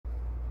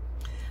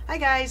Hi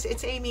guys,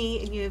 it's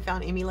Amy and you have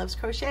found Amy Loves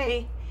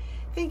Crochet.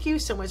 Thank you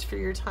so much for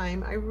your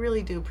time. I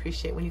really do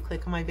appreciate when you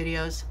click on my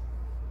videos.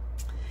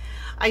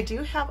 I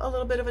do have a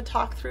little bit of a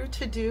talk through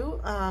to do.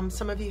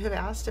 Some of you have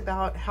asked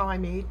about how I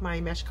made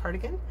my mesh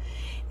cardigan,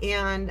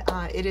 and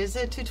it is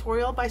a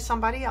tutorial by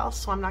somebody else,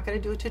 so I'm not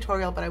going to do a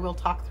tutorial, but I will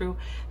talk through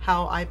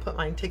how I put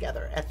mine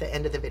together at the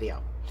end of the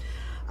video.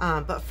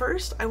 But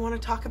first I want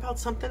to talk about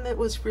something that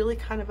was really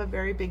kind of a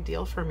very big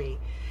deal for me.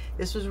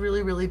 This was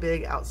really, really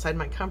big, outside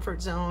my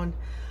comfort zone.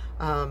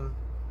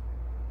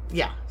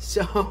 Yeah,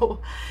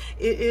 so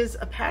it is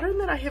a pattern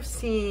that I have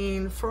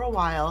seen for a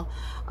while.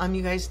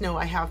 You guys know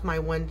I have my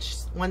one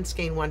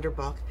Skein Wonder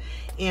book,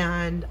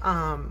 and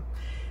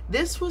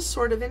this was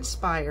sort of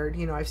inspired.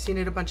 You know, I've seen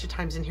it a bunch of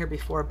times in here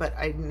before, but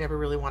I never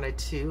really wanted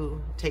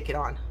to take it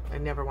on. I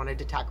never wanted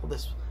to tackle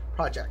this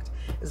project.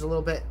 It's a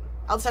little bit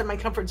outside my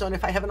comfort zone,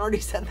 if I haven't already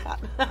said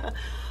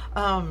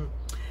that.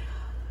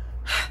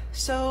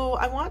 So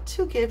I want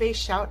to give a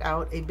shout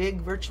out, a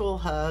big virtual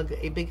hug,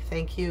 a big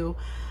thank you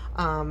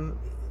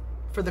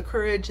for the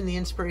courage and the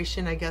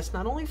inspiration, I guess,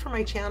 not only for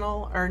my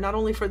channel, or not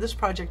only for this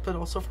project, but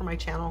also for my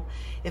channel.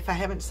 If I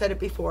haven't said it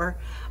before,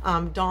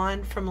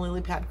 Dawn from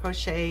Lily Pad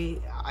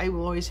Crochet, I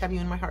will always have you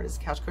in my heart as a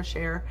couch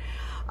crocheter.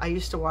 I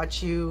used to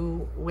watch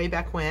you way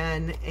back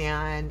when,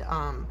 and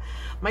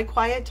my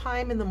quiet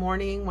time in the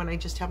morning when I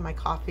just have my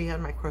coffee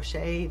and my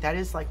crochet, that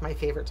is like my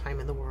favorite time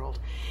in the world.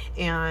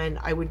 And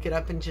I would get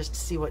up and just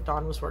see what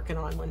Dawn was working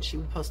on when she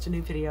would post a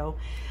new video.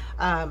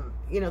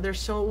 You know, there's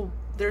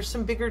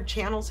some bigger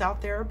channels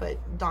out there, but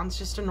Dawn's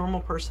just a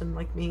normal person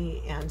like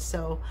me, and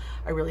so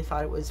I really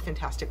thought it was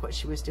fantastic what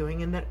she was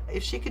doing, and that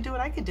if she could do it,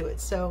 I could do it.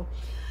 So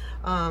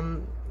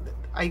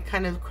I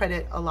kind of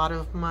credit a lot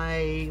of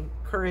my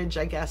courage,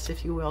 I guess,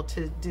 if you will,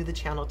 to do the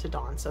channel to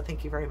Dawn, so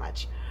thank you very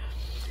much.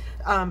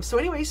 So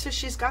anyway, so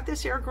she's got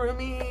this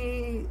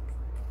amigurumi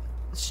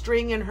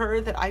string in her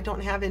that I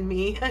don't have in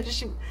me.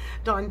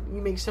 Dawn, you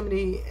make so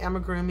many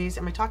amigurumis.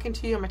 Am I talking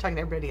to you? Am I talking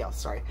to everybody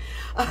else? Sorry.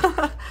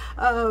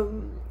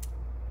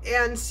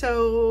 And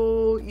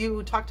so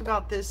you talked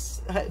about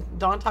this,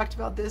 Dawn talked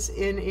about this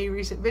in a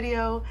recent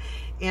video,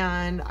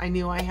 and I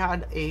knew I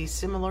had a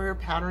similar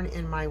pattern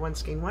in my One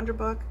Skein Wonder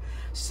book,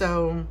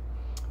 so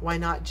why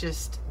not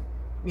just,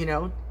 you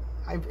know,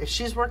 if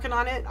she's working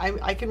on it,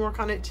 I can work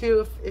on it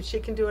too. If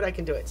she can do it, I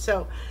can do it.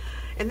 So,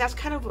 and that's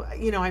kind of,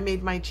 you know, I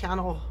made my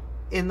channel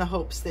in the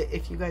hopes that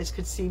if you guys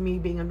could see me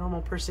being a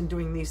normal person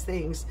doing these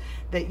things,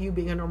 that you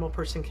being a normal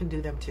person can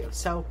do them too.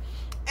 So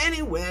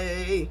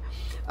anyway,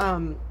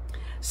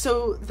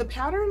 so the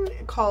pattern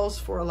calls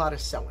for a lot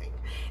of sewing,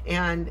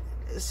 and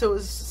so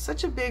it's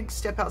such a big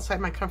step outside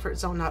my comfort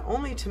zone, not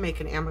only to make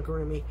an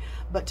amigurumi,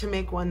 but to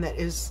make one that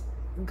is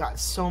got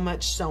so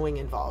much sewing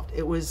involved.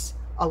 It was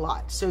a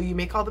lot. So you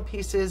make all the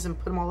pieces and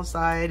put them all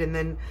aside and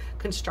then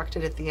construct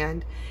it at the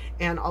end,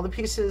 and all the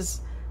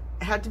pieces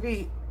had to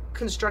be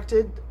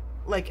constructed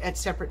like at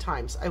separate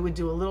times. I would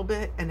do a little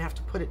bit and have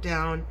to put it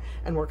down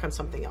and work on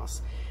something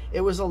else.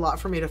 It was a lot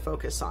for me to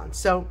focus on.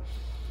 So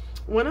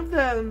one of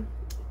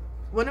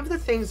the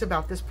things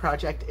about this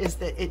project is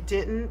that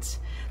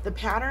the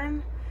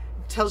pattern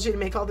tells you to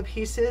make all the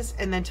pieces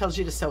and then tells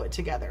you to sew it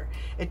together.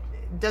 It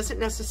doesn't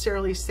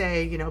necessarily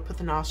say, you know, put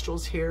the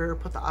nostrils here,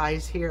 put the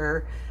eyes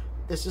here,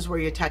 this is where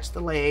you attach the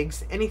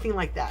legs, anything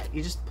like that.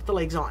 You just put the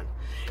legs on.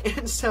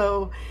 And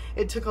so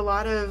it took a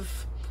lot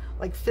of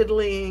like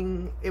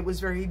fiddling. It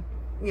was very,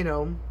 you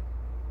know,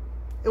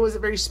 it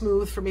wasn't very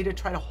smooth for me to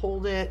try to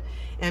hold it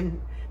and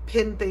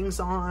pin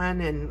things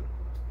on, and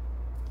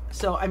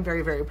so I'm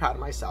very, very proud of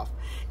myself.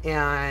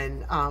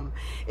 And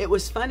it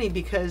was funny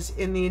because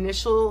in the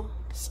initial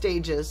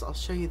stages, I'll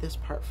show you this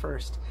part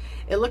first.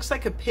 It looks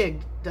like a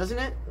pig, doesn't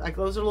it? Like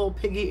those are little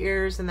piggy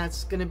ears, and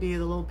that's going to be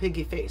the little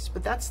piggy face,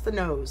 but that's the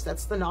nose,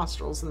 that's the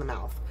nostrils and the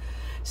mouth.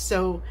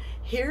 So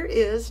here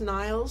is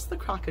Niles the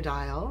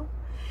crocodile,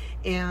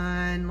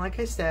 and like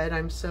I said,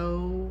 I'm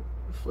so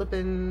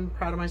flippin'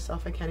 proud of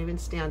myself, I can't even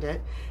stand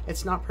it.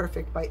 It's not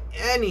perfect by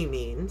any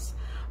means.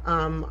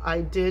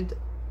 I did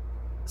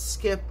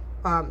skip,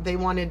 they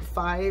wanted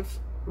 5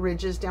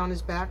 ridges down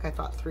his back. I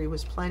thought 3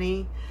 was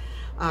plenty.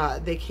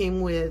 They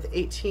came with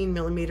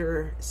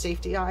 18mm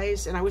safety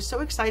eyes, and I was so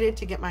excited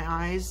to get my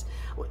eyes,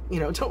 you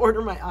know, to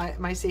order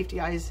my safety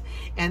eyes.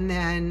 And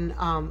then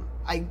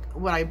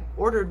what I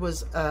ordered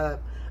was a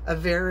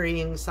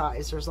varying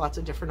size. There's lots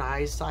of different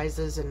eyes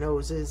sizes and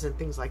noses and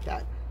things like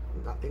that.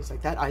 Not things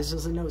like that, eyes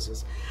and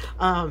noses.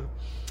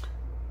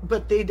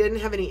 But they didn't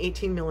have any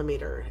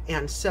 18mm,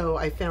 and so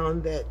I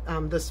found that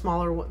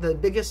the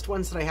biggest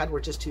ones that I had were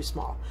just too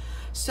small.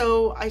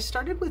 So I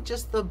started with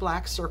just the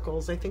black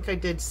circles. I think I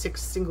did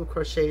 6 single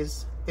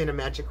crochets in a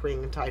magic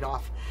ring and tied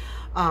off.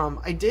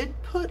 I did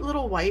put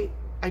little white,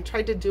 I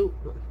tried to do,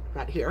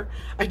 not here,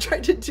 I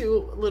tried to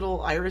do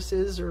little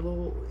irises or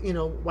little, you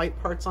know, white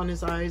parts on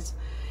his eyes,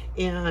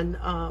 and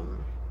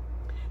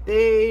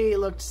they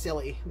looked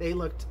silly. They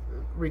looked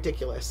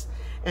ridiculous.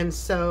 And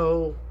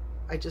so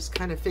I just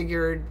kind of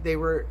figured they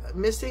were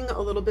missing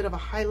a little bit of a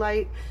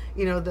highlight.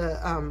 You know,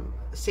 the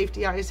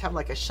safety eyes have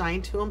like a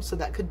shine to them, so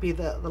that could be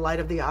the light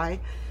of the eye.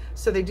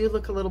 So they do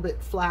look a little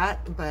bit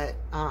flat, but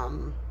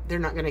they're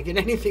not going to get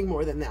anything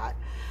more than that.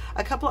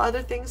 A couple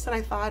other things that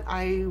I thought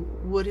I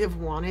would have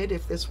wanted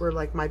if this were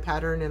like my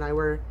pattern and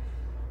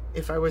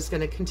if I was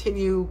going to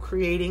continue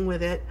creating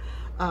with it.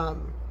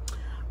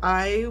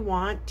 I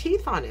want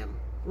teeth on him.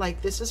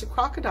 Like, this is a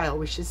crocodile,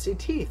 we should see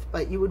teeth,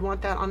 but you would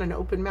want that on an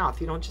open mouth.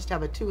 You don't just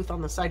have a tooth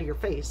on the side of your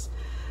face.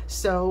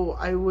 So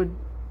I would,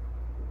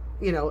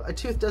 you know, a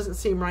tooth doesn't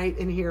seem right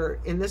in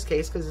here in this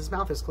case because his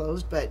mouth is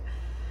closed, but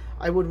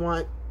I would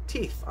want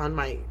teeth on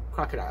my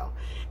crocodile.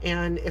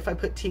 And if I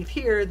put teeth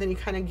here, then he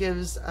kind of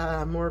gives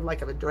more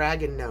like of a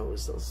dragon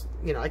nose. Those,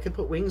 you know, I could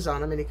put wings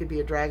on him and he could be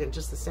a dragon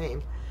just the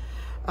same.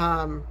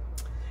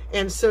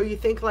 And so you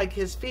think like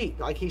his feet,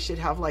 like he should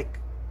have like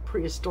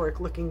prehistoric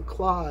looking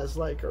claws,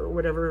 like, or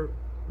whatever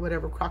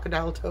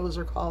crocodile toes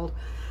are called.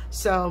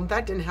 So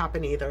that didn't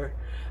happen either.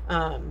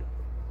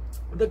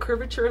 The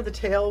curvature of the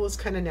tail was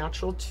kind of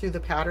natural to the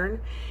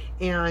pattern,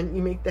 and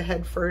you make the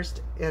head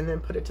first and then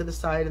put it to the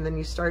side, and then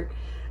you start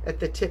at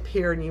the tip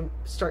here and you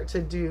start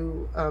to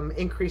do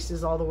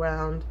increases all the way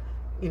around,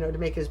 you know, to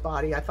make his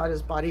body. I thought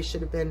his body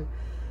should have been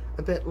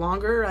a bit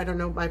longer. I don't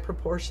know my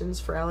proportions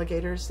for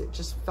alligators. It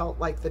just felt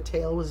like the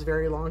tail was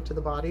very long to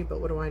the body, but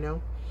what do I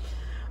know?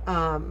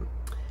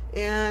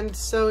 And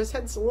so his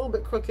head's a little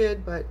bit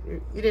crooked, but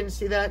you didn't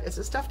see that. It's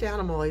a stuffed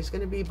animal. He's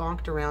going to be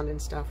bonked around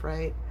and stuff,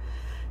 right?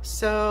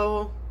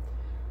 So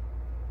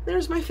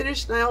there's my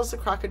finished Niles the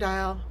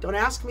crocodile. Don't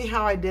ask me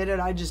how I did it.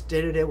 I just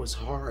did it. It was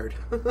hard.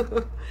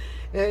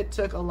 It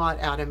took a lot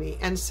out of me.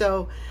 And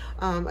so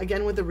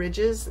again, with the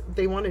ridges,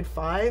 they wanted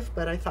 5,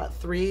 but I thought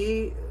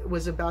 3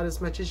 was about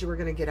as much as you were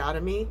going to get out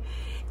of me.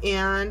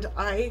 And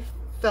I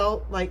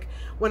felt like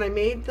when I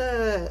made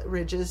the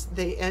ridges,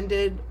 they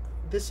ended,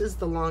 this is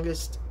the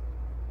longest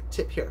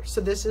tip here.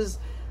 So this is,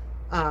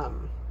 I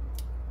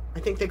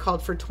think they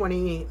called for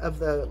 20 of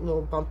the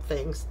little bump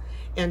things.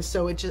 And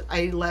so it just,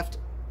 I left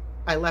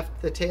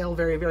the tail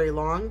very, very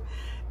long,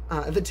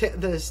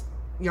 the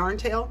yarn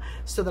tail,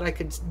 so that I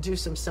could do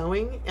some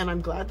sewing. And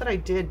I'm glad that I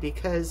did,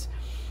 because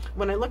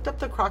when I looked up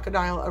the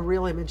crocodile, a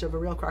real image of a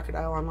real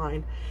crocodile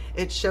online,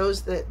 it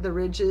shows that the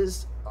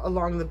ridges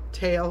along the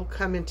tail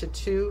come into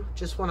 2,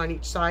 just 1 on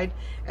each side,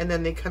 and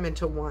then they come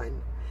into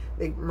 1.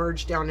 They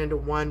merge down into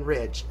 1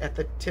 ridge at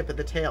the tip of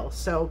the tail.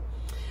 So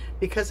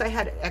because I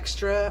had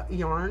extra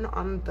yarn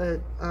on the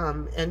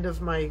end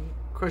of my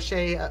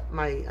crochet,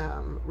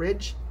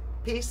 ridge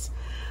piece,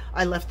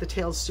 I left the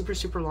tails super,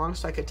 super long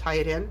so I could tie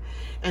it in.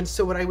 And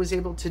so what I was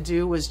able to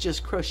do was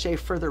just crochet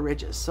further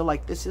ridges. So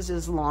like this is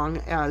as long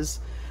as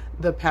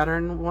the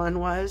pattern one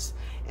was,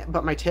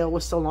 but my tail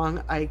was so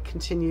long, I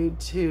continued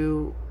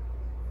to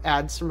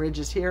add some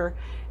ridges here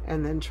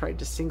and then tried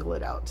to single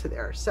it out to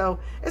there. So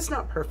it's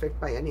not perfect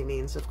by any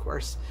means, of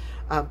course,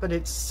 but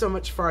it's so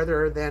much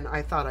farther than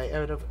I thought I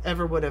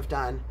ever would have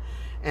done.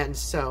 And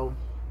so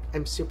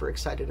I'm super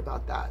excited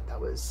about that. That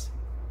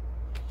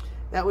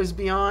was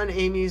beyond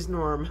Amy's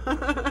norm.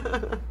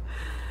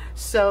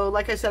 So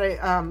like I said,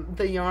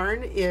 the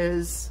yarn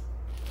is,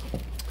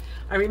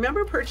 I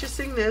remember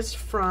purchasing this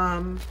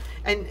from,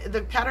 and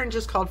the pattern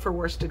just called for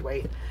worsted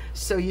weight,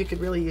 so you could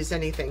really use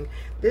anything.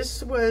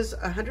 This was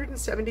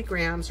 170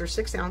 grams or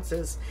 6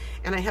 ounces,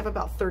 and I have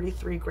about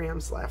 33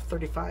 grams left,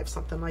 35,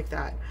 something like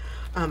that.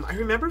 I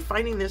remember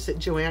finding this at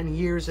Joann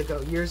years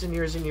ago, years and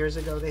years and years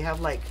ago. They have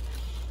like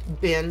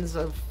bins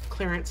of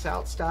clearance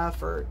out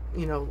stuff, or,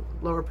 you know,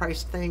 lower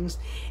priced things,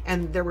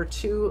 and there were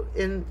 2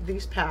 in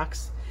these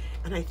packs,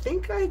 and I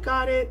think I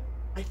got it,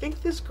 I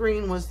think this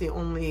green was the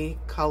only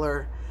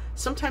color.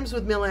 Sometimes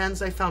with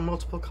Milans I found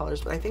multiple colors,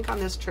 but I think on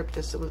this trip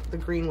the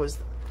green was,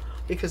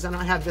 because I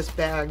don't have this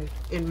bag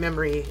in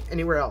memory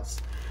anywhere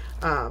else.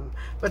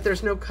 But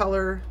there's no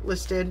color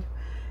listed.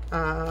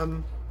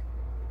 I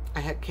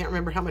can't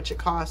remember how much it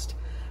cost,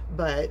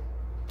 but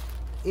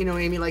you know,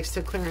 Amy likes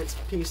to clearance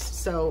piece,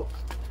 so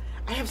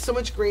I have so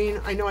much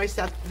green. I know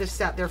this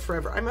sat there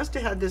forever. I must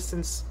have had this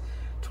since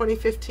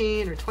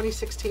 2015 or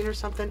 2016 or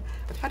something.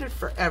 I've had it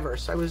forever,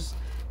 so I was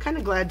kind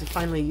of glad to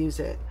finally use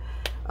it.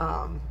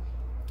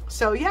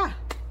 So yeah,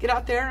 get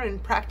out there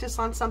and practice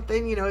on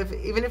something. You know,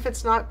 even if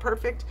it's not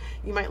perfect,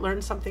 you might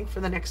learn something for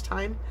the next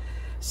time.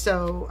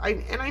 So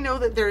I know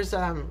that there's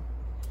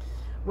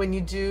when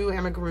you do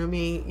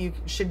amigurumi, you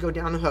should go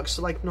down the hook.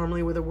 So like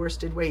normally with a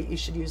worsted weight, you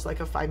should use like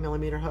a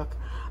 5mm hook.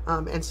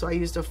 And so I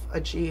used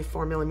a G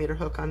 4mm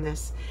hook on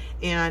this.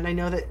 And I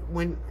know that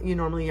when you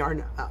normally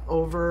yarn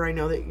over, I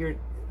know that you're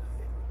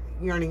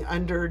yarning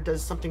under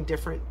does something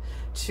different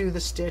to the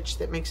stitch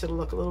that makes it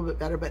look a little bit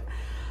better. But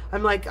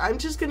I'm like, I'm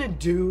just gonna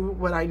do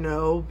what I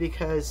know,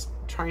 because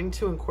trying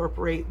to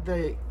incorporate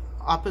the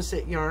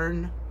opposite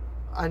yarn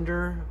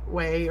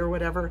underway or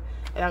whatever,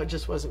 that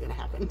just wasn't gonna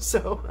happen.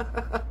 So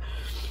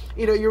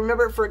you know, you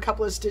remember it for a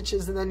couple of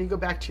stitches and then you go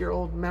back to your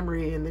old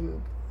memory and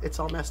then it's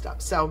all messed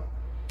up. So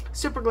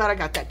super glad I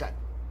got that done.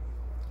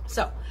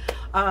 So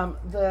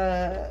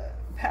the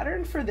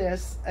pattern for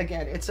this,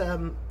 again, it's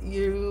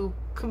you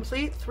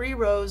complete 3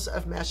 rows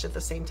of mesh at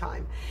the same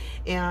time,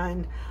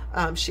 and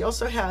she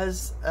also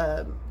has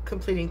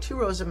completing 2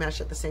 rows of mesh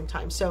at the same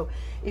time. So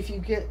if you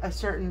get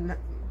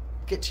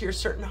to your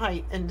certain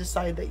height and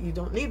decide that you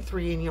don't need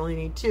 3 and you only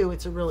need 2,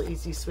 it's a real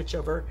easy switch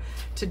over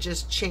to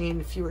just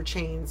chain fewer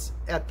chains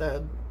at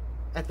the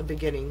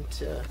beginning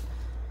to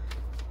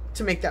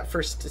make that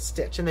first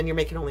stitch, and then you're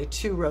making only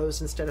 2 rows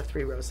instead of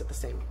 3 rows at the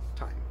same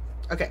time.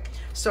 Okay,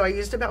 so I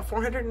used about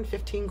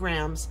 415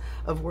 grams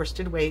of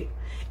worsted weight,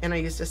 and I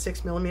used a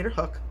 6mm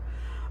hook.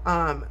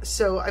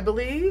 So I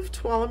believe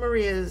Tuula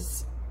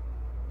Maaria's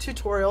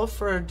tutorial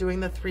for doing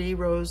the 3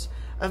 rows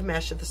of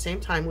mesh at the same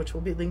time, which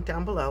will be linked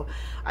down below,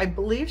 I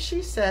believe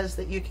she says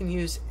that you can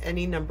use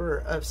any number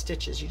of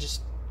stitches. You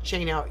just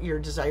chain out your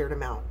desired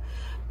amount.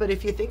 But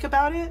if you think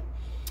about it,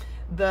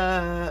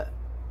 the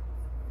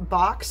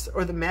box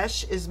or the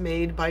mesh is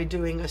made by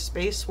doing a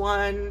space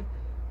 1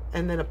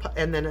 and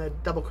then a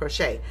double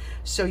crochet.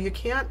 So you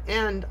can't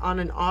end on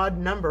an odd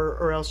number,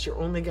 or else you're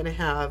only going to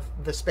have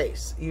the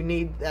space. You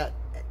need that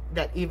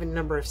even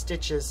number of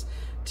stitches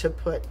to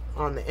put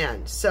on the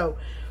end. So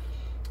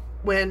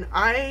when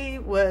I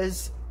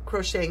was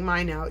crocheting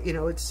mine out, you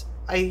know,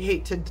 I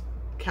hate to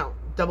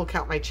double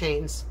count my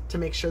chains to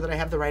make sure that I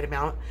have the right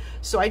amount.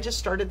 So I just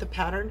started the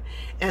pattern,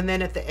 and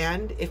then at the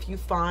end, if you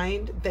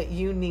find that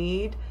you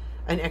need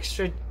an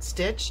extra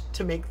stitch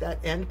to make that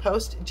end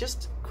post,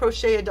 just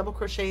crochet a double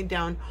crochet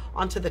down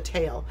onto the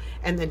tail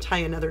and then tie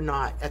another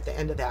knot at the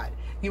end of that.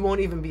 You won't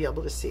even be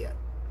able to see it,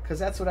 because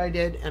that's what I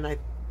did, and I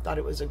thought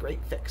it was a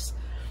great fix.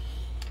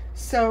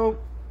 So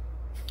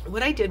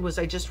what I did was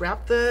I just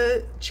wrapped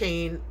the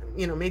chain,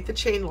 you know, made the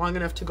chain long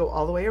enough to go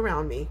all the way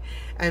around me.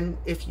 And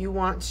if you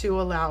want to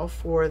allow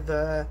for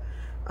the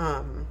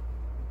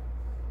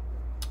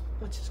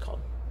what's this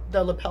called,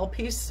 the lapel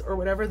piece or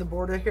whatever, the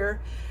border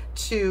here,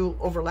 to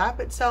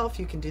overlap itself,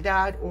 you can do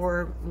that.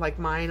 Or like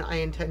mine, I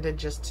intended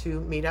just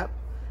to meet up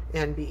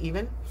and be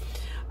even,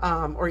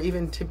 or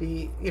even to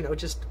be, you know,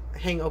 just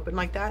hang open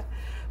like that.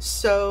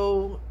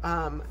 So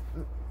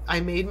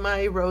I made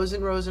my rows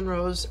and rows and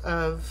rows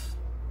of,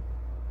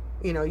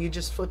 you know, you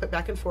just flip it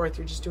back and forth,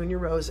 you're just doing your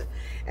rows,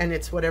 and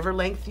it's whatever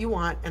length you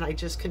want. And I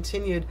just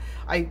continued,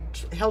 I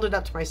held it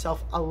up to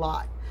myself a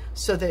lot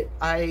so that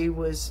I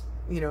was,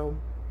 you know,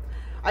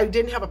 I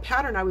didn't have a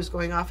pattern I was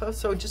going off of,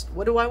 so just,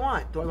 what do I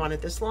want? Do I want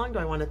it this long? Do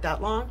I want it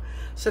that long?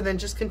 So then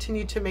just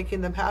continue to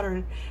making the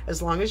pattern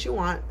as long as you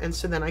want. And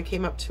so then I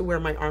came up to where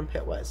my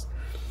armpit was.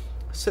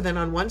 So then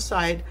on one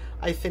side,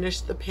 I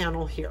finished the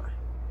panel here.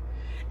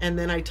 And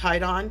then I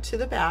tied on to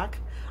the back.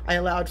 I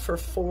allowed for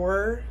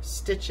 4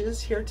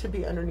 stitches here to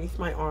be underneath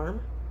my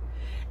arm.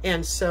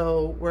 And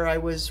so where I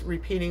was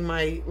repeating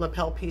my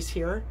lapel piece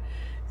here,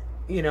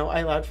 you know, I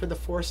allowed for the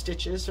 4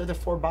 stitches, or the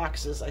 4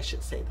 boxes, I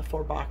should say, the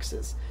 4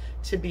 boxes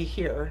to be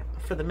here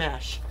for the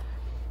mesh.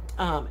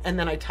 And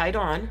then I tied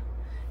on,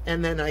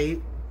 and then I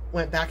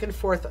went back and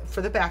forth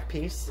for the back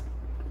piece,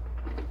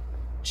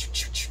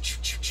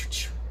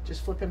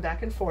 just flipping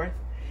back and forth.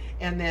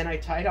 And then I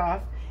tied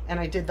off, and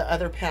I did the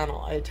other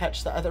panel. I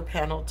attached the other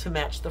panel to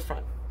match the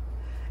front.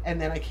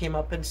 And then I came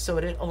up and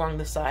sewed it along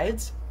the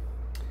sides.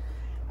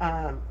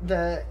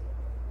 The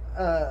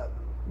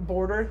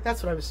border,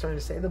 that's what I was starting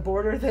to say. The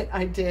border that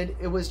I did,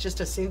 it was just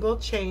a single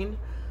chain,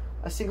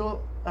 a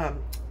single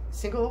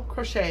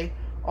crochet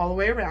all the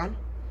way around,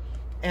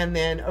 and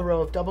then a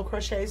row of double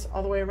crochets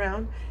all the way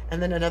around,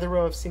 and then another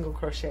row of single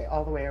crochet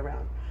all the way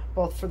around,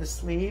 both for the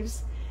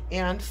sleeves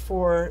and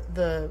for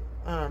the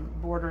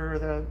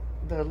border,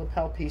 the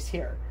lapel piece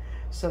here.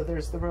 So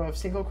there's the row of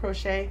single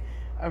crochet,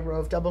 a row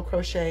of double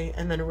crochet,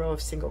 and then a row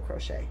of single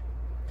crochet.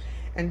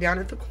 And down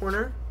at the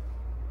corner,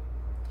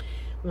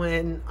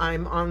 when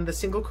I'm on the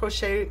single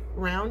crochet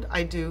round,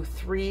 I do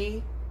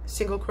 3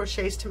 single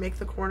crochets to make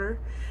the corner,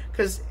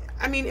 because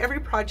I mean, every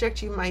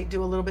project you might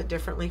do a little bit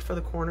differently for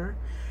the corner.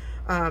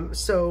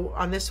 So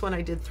on this one,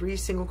 I did 3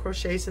 single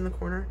crochets in the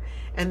corner,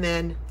 and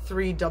then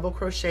 3 double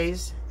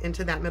crochets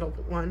into that middle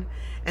one,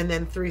 and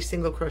then 3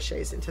 single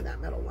crochets into that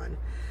middle one.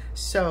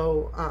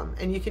 So,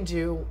 and you can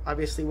do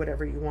obviously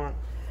whatever you want,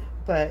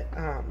 but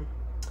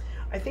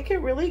I think it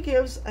really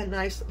gives a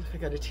nice, I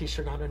got a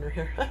t-shirt on under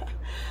here.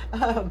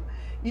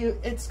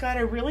 It's got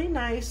a really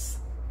nice,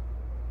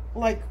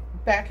 like,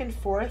 back and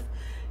forth.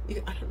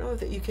 I don't know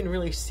that you can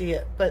really see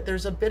it, but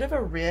there's a bit of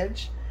a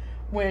ridge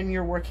when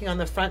you're working on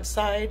the front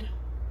side,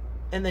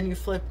 and then you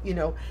flip, you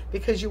know,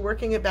 because you're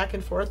working it back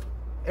and forth.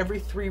 Every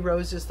 3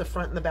 rows is the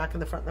front and the back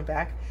and the front and the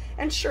back.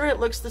 And sure, it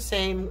looks the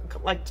same,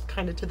 like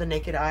kind of to the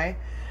naked eye,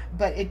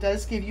 but it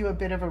does give you a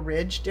bit of a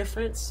ridge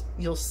difference.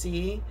 You'll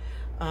see,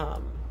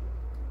 I'm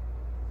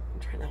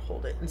trying to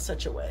hold it in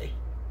such a way.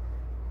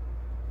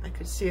 I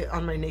could see it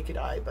on my naked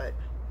eye, but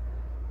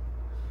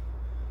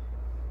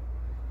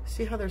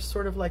see how there's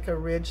sort of like a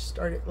ridge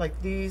started,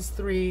 like these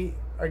 3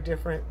 are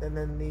different than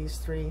then these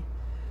 3.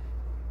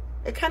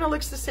 It kind of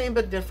looks the same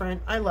but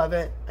different. I love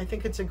it. I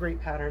think it's a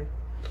great pattern,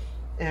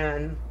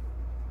 and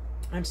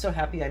I'm so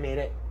happy I made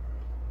it.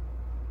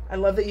 I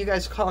love that you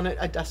guys are calling it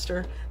a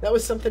duster. That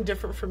was something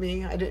different for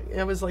me.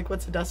 I was like,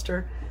 what's a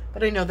duster?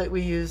 But I know that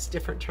we use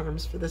different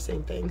terms for the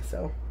same thing.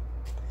 So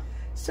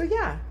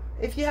yeah,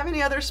 if you have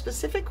any other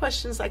specific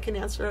questions I can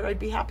answer, I'd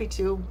be happy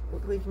to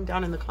leave them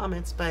down in the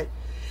comments. But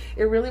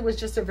it really was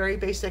just a very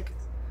basic,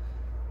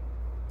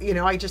 you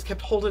know, I just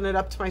kept holding it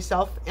up to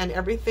myself, and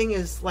everything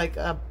is like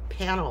a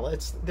panel.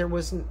 There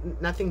was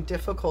nothing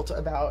difficult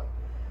about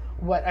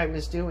what I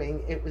was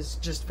doing. It was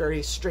just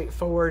very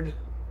straightforward.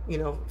 You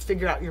know,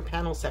 figure out your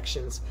panel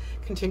sections,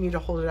 continue to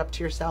hold it up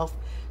to yourself,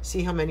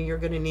 see how many you're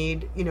going to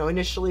need. You know,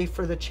 initially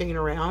for the chain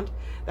around,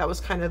 that was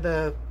kind of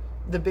the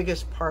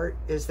biggest part,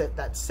 is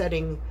that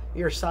setting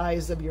your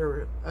size of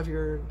your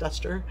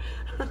duster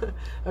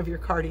of your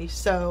cardie.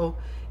 So,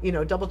 you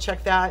know, double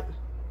check that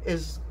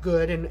is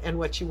good and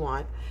what you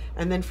want,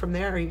 and then from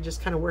there you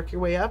just kind of work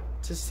your way up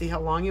to see how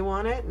long you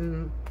want it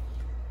and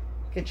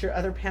get your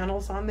other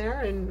panels on there.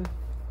 And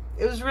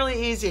it was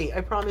really easy.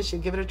 I promise you,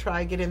 give it a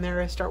try, get in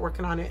there, start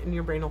working on it, and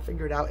your brain will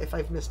figure it out if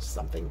I've missed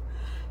something.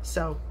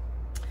 So,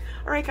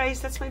 all right,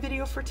 guys, that's my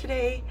video for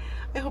today.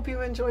 I hope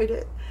you enjoyed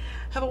it.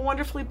 Have a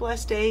wonderfully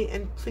blessed day,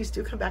 and please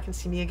do come back and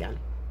see me again.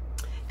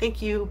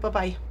 Thank you.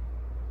 Bye-bye.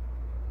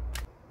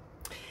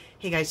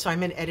 Hey, guys, so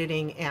I'm in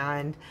editing,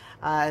 and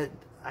I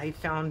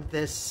found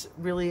this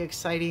really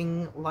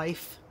exciting,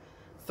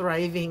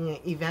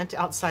 life-thriving event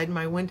outside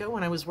my window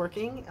when I was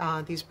working.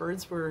 These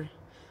birds were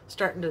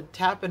starting to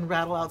tap and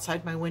rattle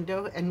outside my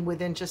window, and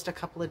within just a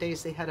couple of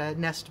days they had a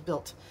nest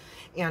built,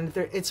 and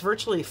it's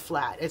virtually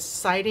flat. It's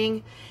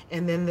siding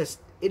and then this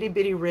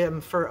itty-bitty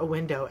rim for a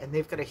window, and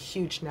they've got a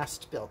huge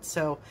nest built.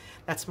 So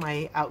that's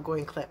my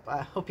outgoing clip.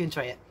 Hope you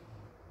enjoy it.